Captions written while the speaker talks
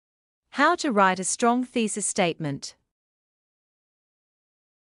How to write a strong thesis statement.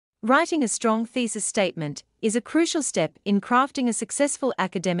 Writing a strong thesis statement is a crucial step in crafting a successful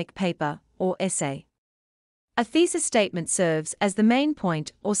academic paper or essay. A thesis statement serves as the main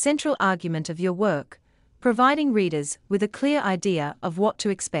point or central argument of your work, providing readers with a clear idea of what to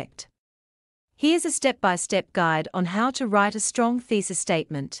expect. Here's a step-by-step guide on how to write a strong thesis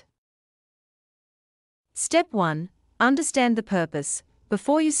statement. Step 1. Understand the purpose.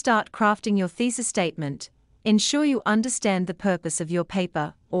 Before you start crafting your thesis statement, ensure you understand the purpose of your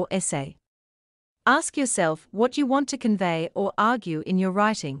paper or essay. Ask yourself what you want to convey or argue in your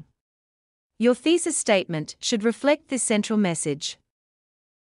writing. Your thesis statement should reflect this central message.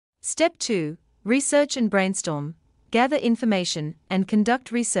 Step 2. Research and brainstorm. Gather information and conduct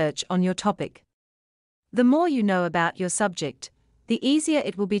research on your topic. The more you know about your subject, the easier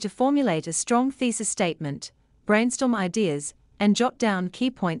it will be to formulate a strong thesis statement, brainstorm ideas, and jot down key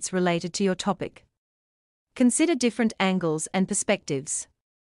points related to your topic. Consider different angles and perspectives.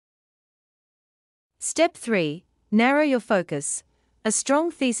 Step 3. Narrow your focus. A strong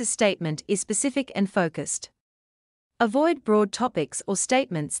thesis statement is specific and focused. Avoid broad topics or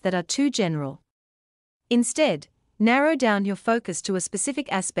statements that are too general. Instead, narrow down your focus to a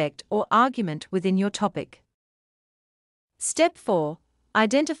specific aspect or argument within your topic. Step 4.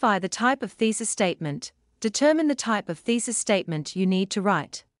 Identify the type of thesis statement. Determine the type of thesis statement you need to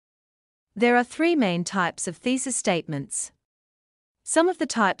write. There are three main types of thesis statements. Some of the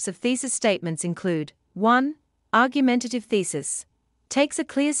types of thesis statements include 1. Argumentative thesis. Takes a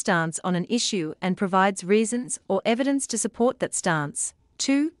clear stance on an issue and provides reasons or evidence to support that stance.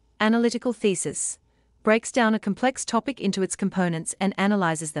 2. Analytical thesis. Breaks down a complex topic into its components and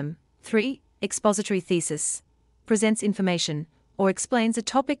analyzes them. 3. Expository thesis. Presents information or explains a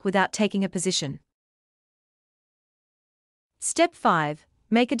topic without taking a position. Step 5.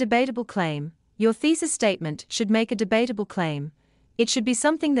 Make a debatable claim. Your thesis statement should make a debatable claim. It should be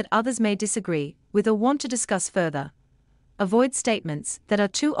something that others may disagree with or want to discuss further. Avoid statements that are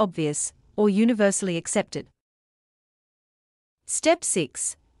too obvious or universally accepted. Step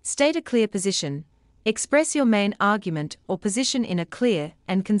 6. State a clear position. Express your main argument or position in a clear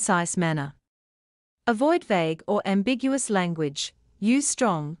and concise manner. Avoid vague or ambiguous language. Use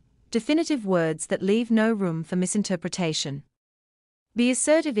strong, definitive words that leave no room for misinterpretation. Be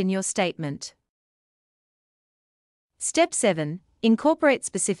assertive in your statement. Step 7. Incorporate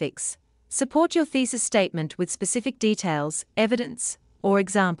specifics. Support your thesis statement with specific details, evidence, or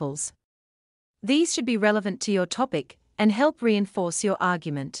examples. These should be relevant to your topic and help reinforce your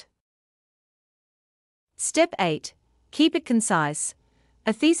argument. Step 8. Keep it concise.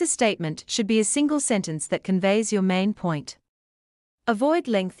 A thesis statement should be a single sentence that conveys your main point. Avoid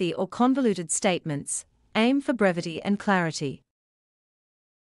lengthy or convoluted statements. Aim for brevity and clarity.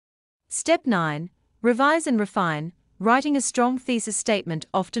 Step 9. Revise and refine. Writing a strong thesis statement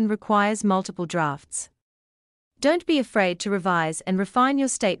often requires multiple drafts. Don't be afraid to revise and refine your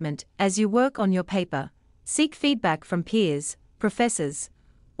statement as you work on your paper. Seek feedback from peers, professors,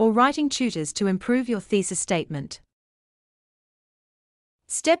 or writing tutors to improve your thesis statement.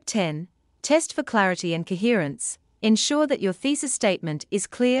 Step 10. Test for clarity and coherence. Ensure that your thesis statement is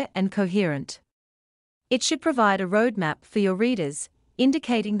clear and coherent. It should provide a roadmap for your readers,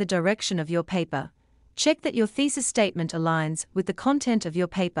 indicating the direction of your paper. Check that your thesis statement aligns with the content of your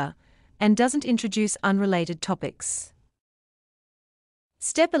paper and doesn't introduce unrelated topics.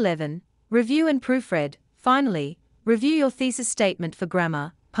 Step 11. Review and proofread. Finally, review your thesis statement for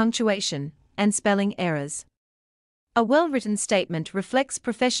grammar, punctuation, and spelling errors. A well-written statement reflects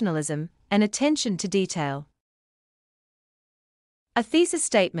professionalism and attention to detail. A thesis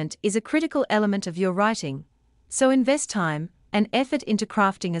statement is a critical element of your writing, so invest time and effort into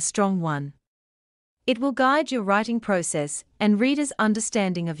crafting a strong one. It will guide your writing process and readers'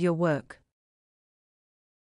 understanding of your work.